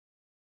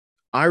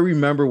 I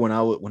remember when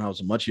I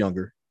was much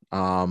younger,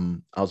 I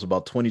was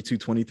about 22,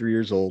 23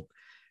 years old.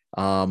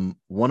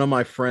 One of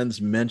my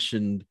friends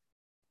mentioned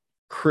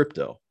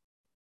crypto.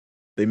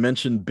 They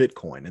mentioned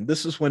Bitcoin. And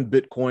this is when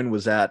Bitcoin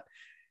was at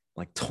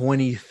like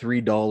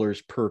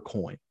 $23 per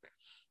coin.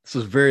 This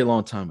was a very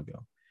long time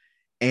ago.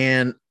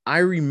 And I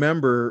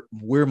remember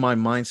where my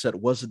mindset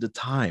was at the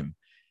time.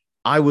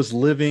 I was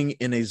living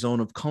in a zone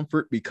of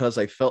comfort because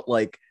I felt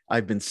like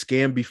I've been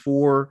scammed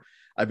before.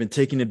 I've been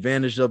taken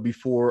advantage of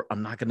before.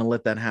 I'm not going to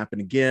let that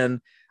happen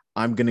again.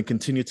 I'm going to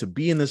continue to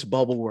be in this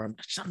bubble where I'm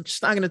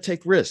just not going to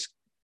take risks.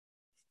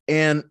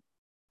 And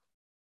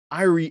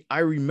I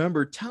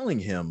remember telling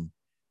him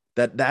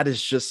that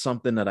is just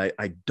something that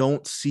I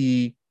don't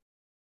see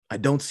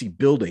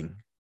building.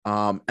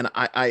 And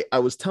I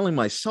was telling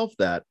myself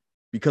that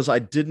because I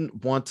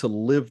didn't want to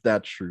live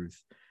that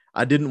truth.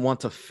 I didn't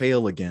want to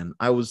fail again.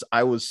 I was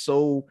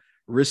so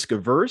risk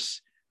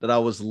averse that I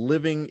was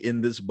living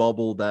in this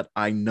bubble that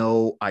I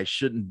know I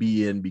shouldn't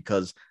be in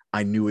because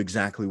I knew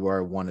exactly where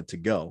I wanted to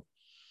go.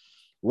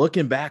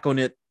 Looking back on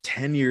it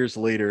 10 years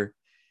later,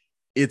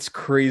 it's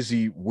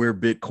crazy where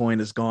Bitcoin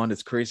has gone.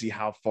 It's crazy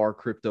how far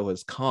crypto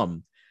has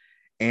come.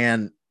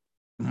 And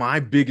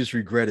my biggest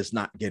regret is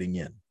not getting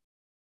in.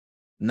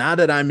 Now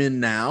that I'm in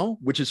now,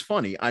 which is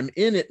funny, I'm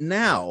in it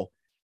now.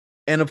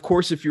 And of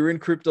course, if you're in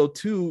crypto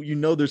too,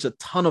 there's a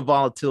ton of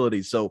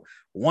volatility. So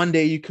one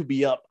day you could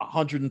be up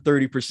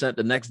 130%.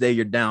 The next day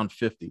you're down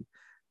 50,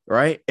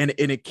 right? And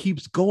it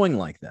keeps going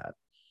like that.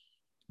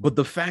 But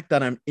the fact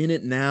that I'm in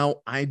it now,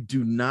 I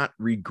do not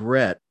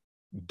regret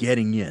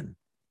getting in.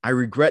 I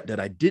regret that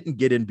I didn't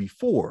get in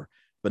before,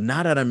 but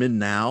now that I'm in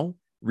now,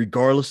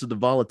 regardless of the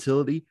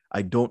volatility,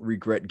 I don't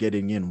regret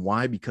getting in.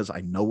 Why? Because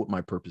I know what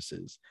my purpose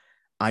is.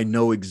 I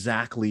know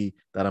exactly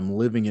that I'm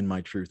living in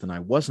my truth, and I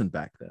wasn't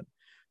back then.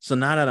 So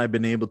now that I've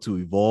been able to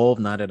evolve,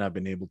 now that I've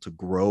been able to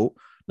grow,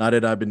 now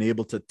that I've been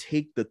able to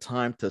take the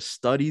time to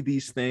study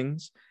these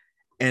things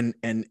and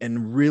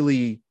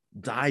really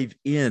dive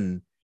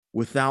in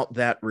without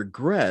that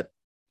regret,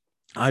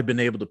 I've been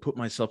able to put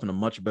myself in a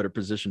much better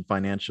position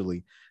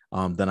financially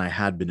than I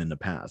had been in the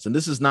past. And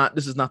this is not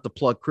to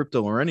plug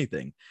crypto or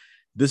anything.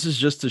 This is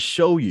just to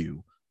show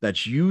you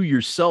that you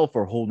yourself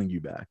are holding you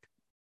back.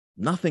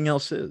 Nothing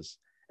else is.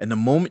 And the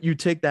moment you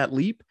take that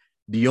leap,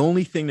 the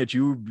only thing that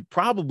you would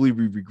probably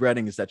be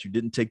regretting is that you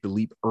didn't take the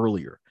leap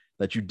earlier,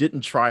 that you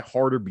didn't try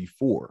harder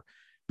before,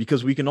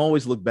 because we can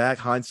always look back.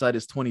 Hindsight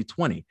is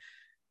 2020.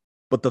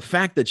 But the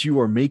fact that you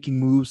are making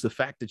moves, the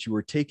fact that you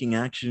are taking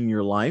action in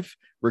your life,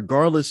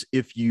 regardless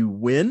if you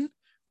win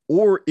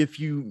or if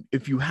you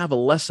have a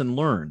lesson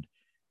learned,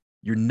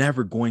 you're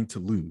never going to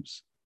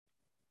lose.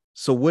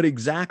 So what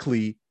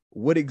exactly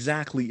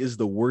is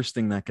the worst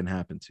thing that can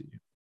happen to you?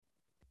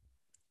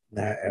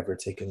 Not ever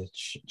taking a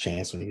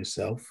chance on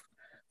yourself.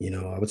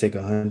 I would take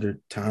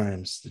 100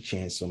 times the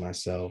chance on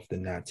myself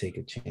than not take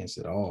a chance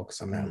at all,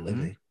 because I'm not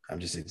living. I'm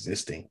just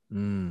existing.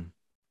 And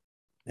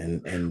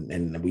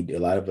we, a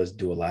lot of us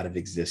do a lot of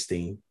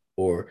existing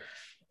or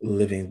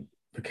living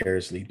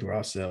vicariously through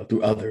ourselves,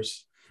 through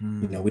others.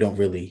 We don't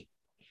really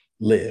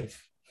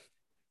live.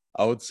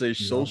 I would say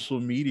social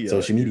media.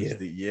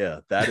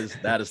 That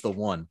is the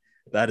one.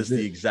 That is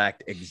the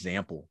exact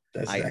example.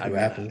 That's exactly what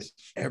happens.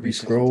 Every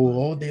scroll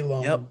all day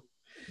long.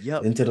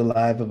 Yep. Into the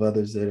life of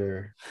others that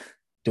are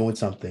doing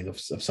something of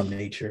some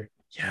nature.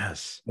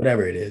 Yes.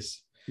 Whatever it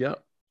is.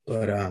 Yep.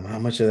 But how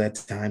much of that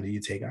time do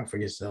you take out for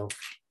yourself?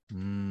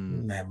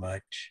 Not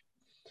much.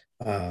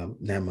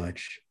 Not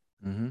much.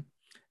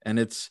 And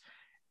it's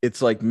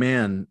like,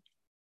 man,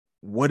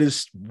 what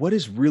is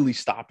really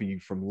stopping you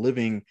from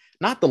living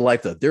not the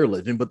life that they're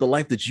living, but the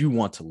life that you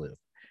want to live?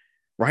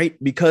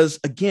 Right? Because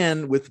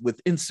again, with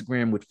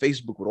Instagram, with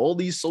Facebook, with all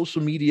these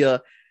social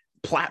media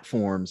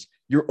platforms,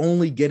 you're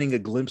only getting a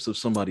glimpse of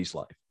somebody's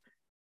life.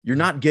 You're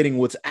not getting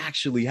what's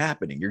actually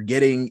happening. You're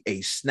getting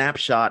a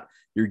snapshot.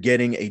 You're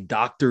getting a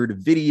doctored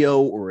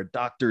video or a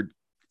doctored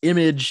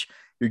image.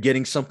 You're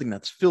getting something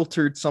that's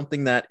filtered,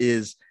 something that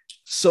is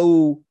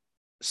so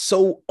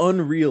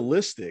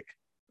unrealistic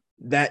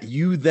that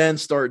you then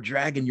start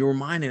dragging your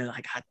mind in,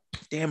 like, God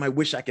damn, I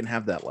wish I can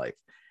have that life.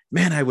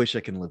 Man, I wish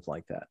I can live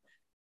like that.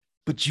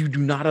 But you do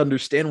not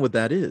understand what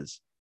that is.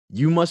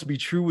 You must be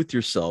true with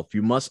yourself.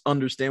 You must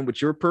understand what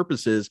your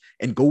purpose is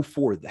and go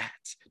for that.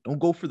 Don't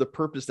go for the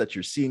purpose that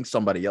you're seeing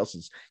somebody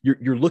else's.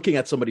 You're looking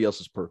at somebody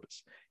else's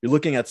purpose. You're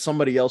looking at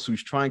somebody else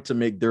who's trying to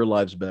make their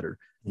lives better.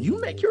 You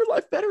make your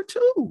life better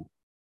too.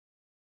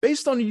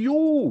 Based on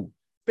you,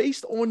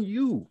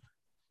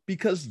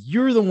 because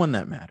you're the one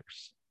that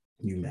matters.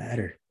 You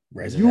matter.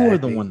 You're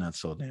the one that's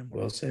so damn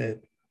well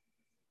said.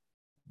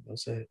 Well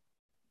said.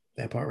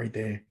 That part right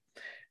there.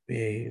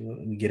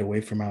 We get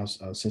away from our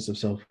sense of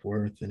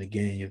self-worth. And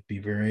again, you have to be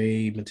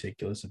very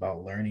meticulous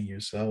about learning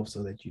yourself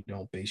so that you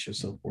don't base your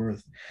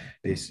self-worth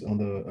based on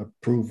the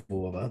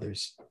approval of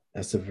others.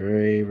 That's a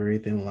very, very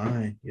thin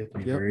line. You have to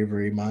be very,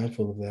 very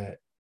mindful of that.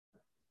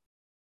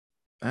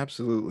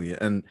 Absolutely.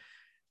 And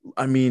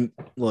I mean,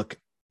 look,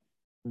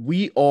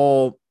 we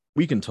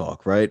can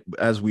talk, right?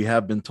 As we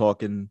have been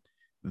talking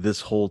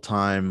this whole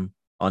time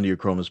on the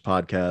Achromas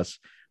podcast,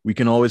 we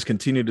can always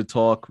continue to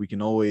talk. We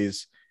can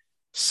always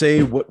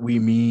say what we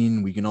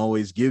mean. We can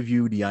always give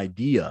you the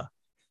idea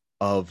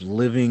of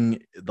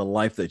living the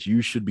life that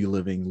you should be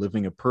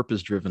living a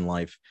purpose-driven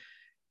life.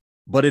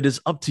 But it is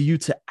up to you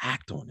to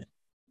act on it.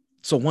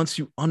 So once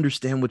you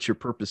understand what your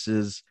purpose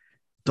is,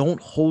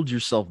 don't hold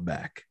yourself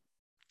back.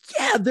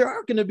 Yeah, there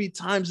are going to be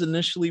times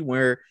initially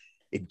where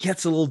it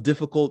gets a little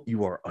difficult.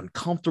 You are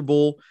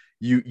uncomfortable.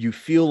 You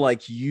feel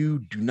like you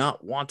do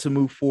not want to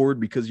move forward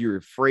because you're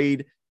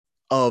afraid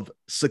of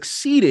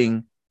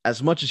succeeding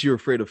as much as you're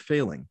afraid of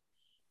failing.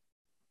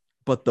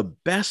 But the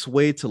best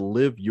way to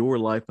live your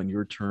life on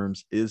your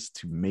terms is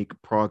to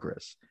make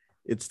progress.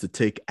 It's to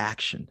take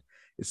action.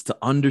 It's to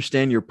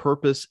understand your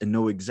purpose and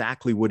know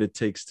exactly what it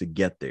takes to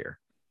get there.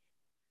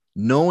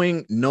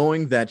 Knowing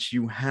that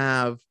you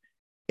have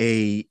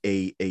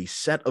a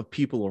set of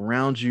people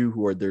around you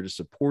who are there to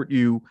support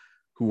you,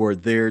 who are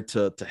there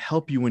to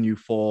help you when you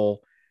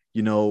fall.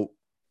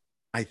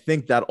 I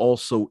think that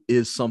also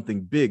is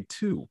something big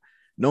too.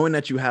 Knowing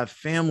that you have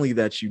family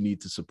that you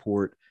need to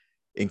support,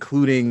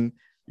 including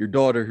your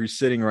daughter who's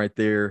sitting right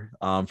there.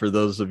 For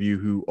those of you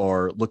who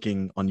are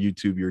looking on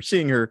YouTube, you're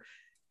seeing her.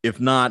 If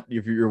not,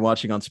 if you're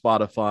watching on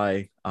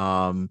Spotify,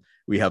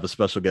 we have a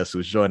special guest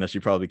who's joining us.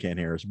 You probably can't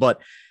hear us,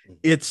 but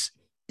it's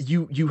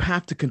you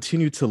have to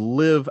continue to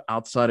live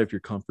outside of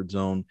your comfort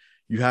zone.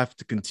 You have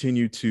to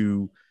continue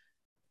to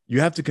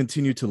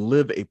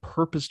live a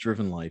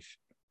purpose-driven life.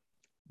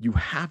 You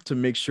have to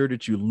make sure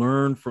that you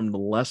learn from the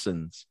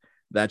lessons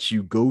that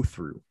you go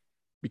through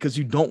because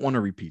you don't want to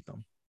repeat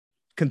them.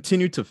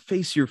 Continue to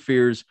face your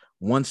fears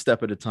one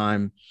step at a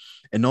time.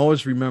 And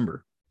always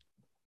remember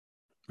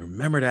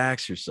to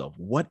ask yourself,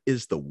 what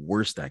is the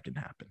worst that can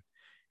happen?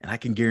 And I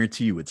can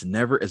guarantee you it's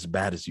never as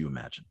bad as you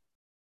imagine.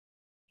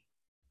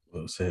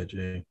 Well said,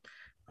 Jay.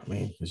 I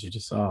mean, as you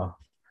just saw,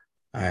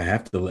 I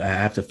have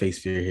to face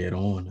fear head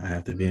on. I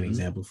have to be an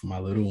example for my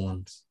little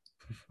ones.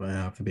 I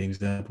have to be an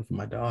example for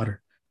my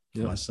daughter,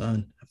 for my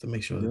son. I have to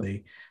make sure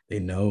that they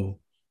know,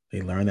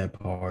 they learn that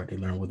part, they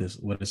learn what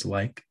it's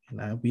like,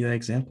 and I'll be that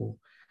example.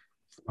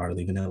 Part of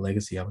leaving that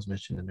legacy I was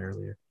mentioning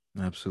earlier.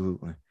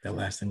 Absolutely, that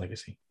lasting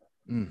legacy.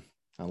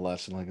 That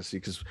lasting legacy,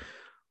 because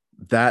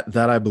that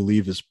I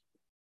believe is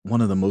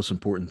one of the most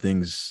important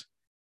things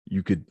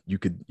you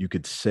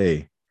could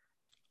say.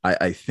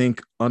 I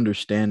think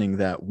understanding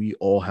that we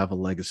all have a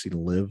legacy to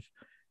live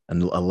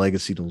and a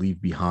legacy to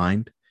leave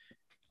behind.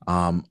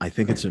 I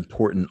think it's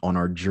important on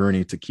our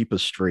journey to keep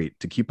us straight,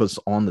 to keep us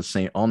on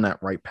that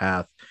right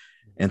path,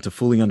 and to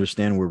fully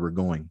understand where we're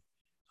going.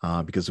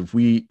 Because if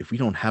we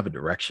don't have a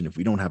direction, if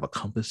we don't have a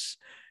compass,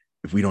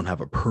 if we don't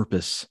have a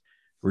purpose,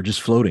 we're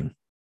just floating.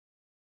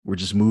 We're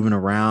just moving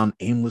around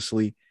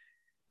aimlessly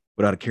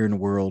without a care in the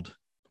world.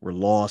 We're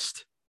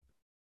lost.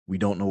 We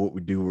don't know what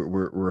we do.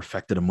 We're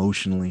affected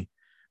emotionally,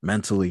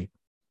 mentally.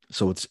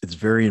 So it's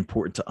very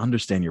important to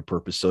understand your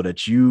purpose so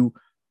that you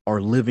are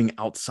living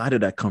outside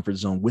of that comfort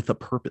zone with a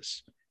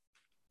purpose.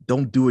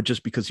 Don't do it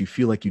just because you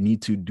feel like you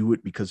need to. Do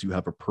it because you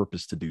have a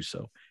purpose to do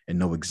so and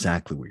know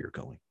exactly where you're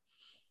going.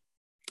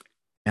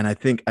 And I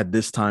think at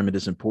this time, it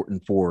is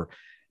important for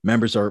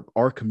members of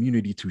our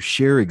community to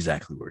share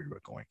exactly where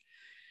you're going.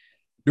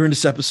 During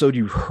this episode,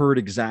 you heard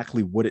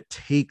exactly what it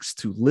takes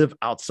to live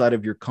outside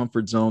of your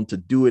comfort zone, to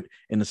do it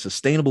in a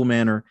sustainable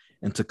manner,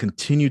 and to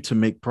continue to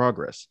make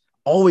progress.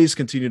 Always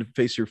continue to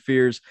face your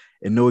fears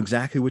and know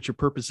exactly what your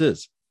purpose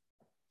is.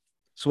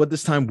 So at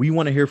this time, we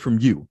want to hear from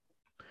you.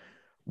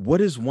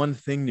 What is one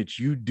thing that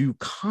you do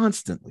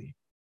constantly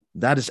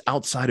that is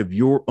outside of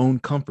your own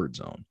comfort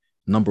zone?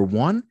 Number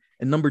one.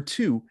 And number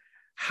two,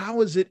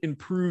 how has it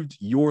improved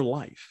your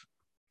life?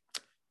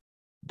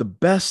 The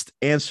best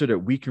answer that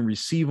we can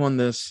receive on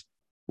this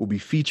will be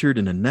featured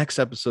in the next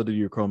episode of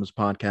your Chromas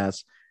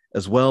podcast,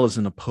 as well as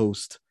in a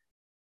post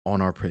on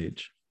our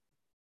page.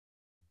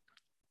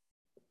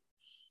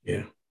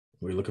 Yeah,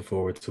 we're looking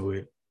forward to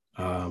it.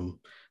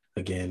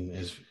 Again,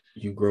 as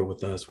you grow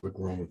with us, we're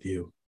growing with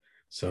you.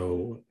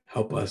 So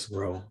help us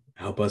grow,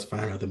 help us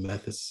find other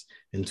methods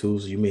and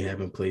tools you may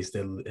have in place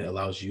that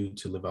allows you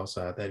to live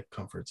outside that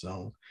comfort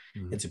zone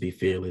and to be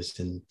fearless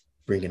and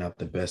bringing out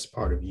the best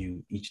part of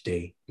you each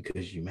day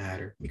because you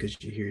matter, because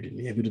you're here to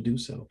be able to do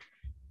so.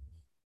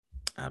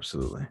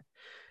 Absolutely.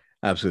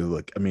 Absolutely.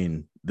 Look, I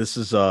mean, this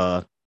is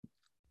we're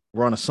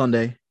on a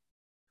Sunday.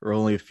 We're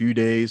only a few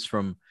days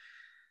from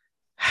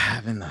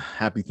having a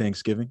happy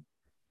Thanksgiving.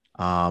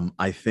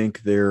 I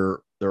think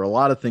there are a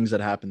lot of things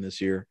that happened this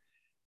year,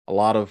 a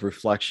lot of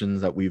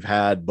reflections that we've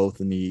had both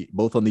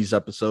on these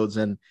episodes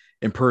and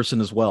in person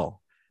as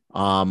well.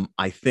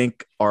 I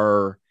think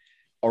our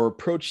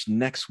approach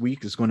next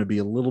week is going to be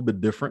a little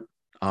bit different.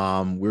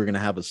 We're going to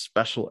have a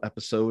special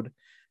episode,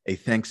 a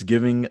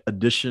Thanksgiving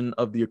edition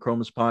of the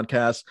Achromas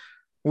podcast,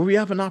 where we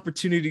have an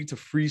opportunity to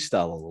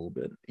freestyle a little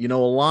bit. You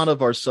know, a lot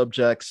of our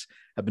subjects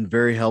have been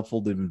very helpful.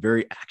 They've been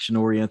very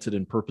action-oriented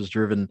and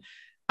purpose-driven.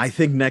 I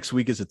think next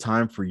week is a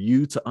time for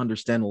you to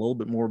understand a little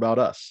bit more about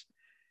us.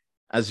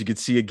 As you can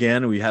see,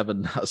 again, we have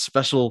a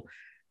special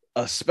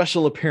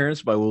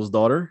appearance by Will's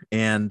daughter.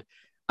 And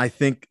I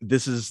think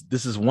this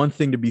is one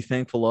thing to be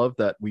thankful of,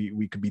 that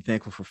we could be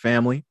thankful for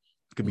family,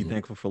 could be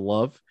thankful for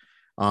love.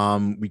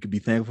 We could be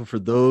thankful for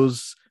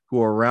those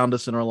who are around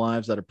us in our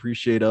lives that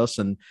appreciate us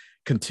and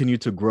continue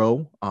to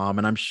grow.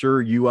 And I'm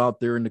sure you out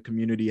there in the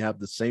community have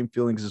the same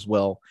feelings as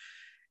well.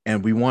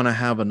 And we want to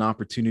have an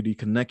opportunity to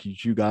connect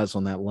with you guys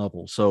on that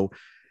level. So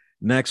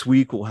next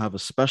week, we'll have a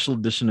special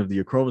edition of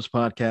the Achromas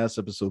podcast,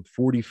 episode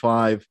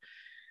 45.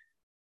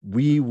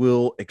 We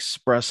will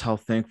express how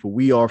thankful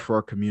we are for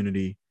our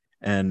community,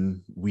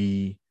 and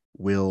we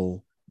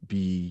will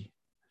be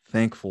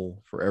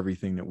thankful for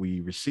everything that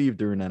we received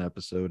during that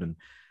episode. And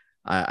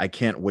I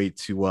can't wait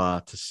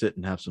to sit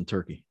and have some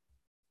turkey.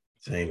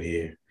 Same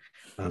here.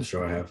 I'm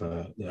sure I have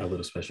a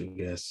little special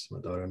guest, my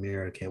daughter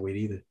Amira. I can't wait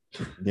either.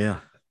 Yeah.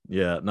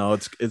 No,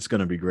 it's going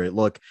to be great.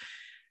 Look,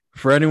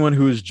 for anyone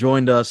who has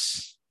joined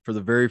us for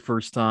the very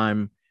first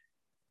time,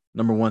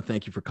 number one,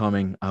 thank you for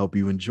coming. I hope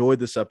you enjoyed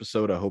this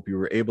episode. I hope you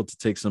were able to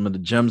take some of the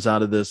gems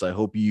out of this. I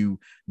hope you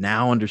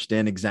now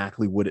understand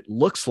exactly what it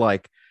looks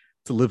like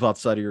to live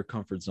outside of your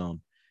comfort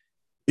zone.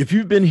 If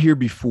you've been here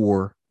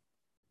before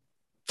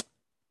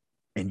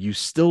and you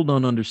still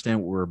don't understand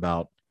what we're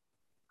about,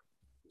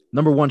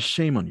 number one,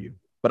 shame on you.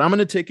 But I'm going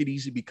to take it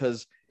easy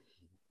because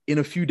in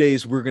a few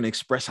days, we're going to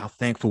express how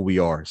thankful we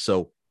are.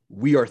 So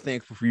we are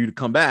thankful for you to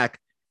come back.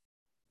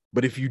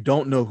 But if you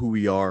don't know who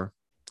we are,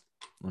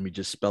 let me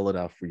just spell it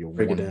out for you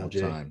one more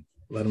time.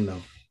 Let them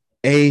know.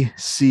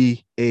 ACHROMOUS.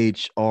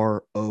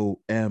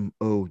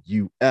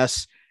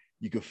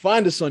 You can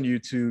find us on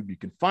YouTube. You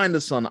can find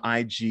us on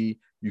IG.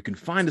 You can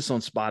find us on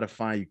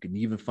Spotify. You can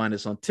even find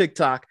us on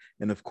TikTok.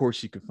 And of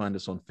course, you can find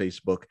us on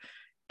Facebook.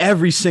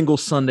 Every single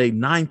Sunday,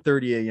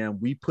 9:30 a.m.,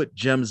 we put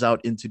gems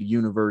out into the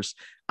universe,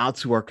 out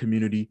to our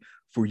community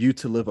for you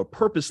to live a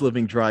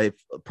purpose-living life,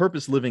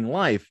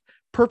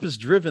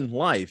 purpose-driven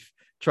life.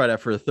 Try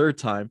that for a third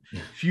time.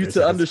 For you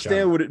to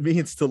understand what it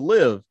means to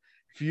live,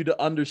 for you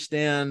to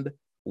understand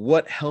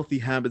what healthy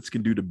habits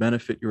can do to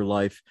benefit your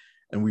life.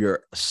 And we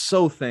are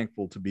so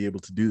thankful to be able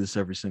to do this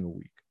every single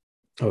week.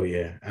 Oh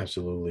yeah,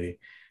 absolutely.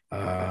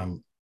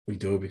 We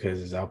do it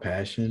because it's our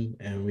passion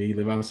and we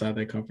live outside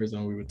that comfort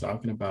zone we were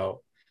talking about.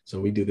 So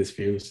we do this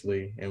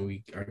fearlessly and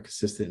we are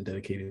consistent and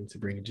dedicated to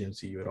bringing gems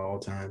to you at all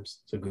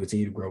times. So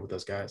continue to grow with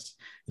us, guys.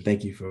 And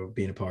thank you for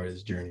being a part of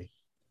this journey.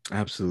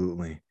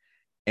 Absolutely.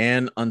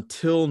 And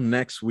until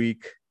next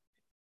week,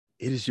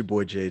 it is your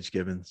boy, J.H.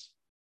 Gibbons.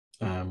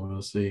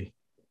 We'll see.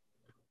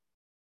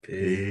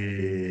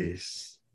 Peace.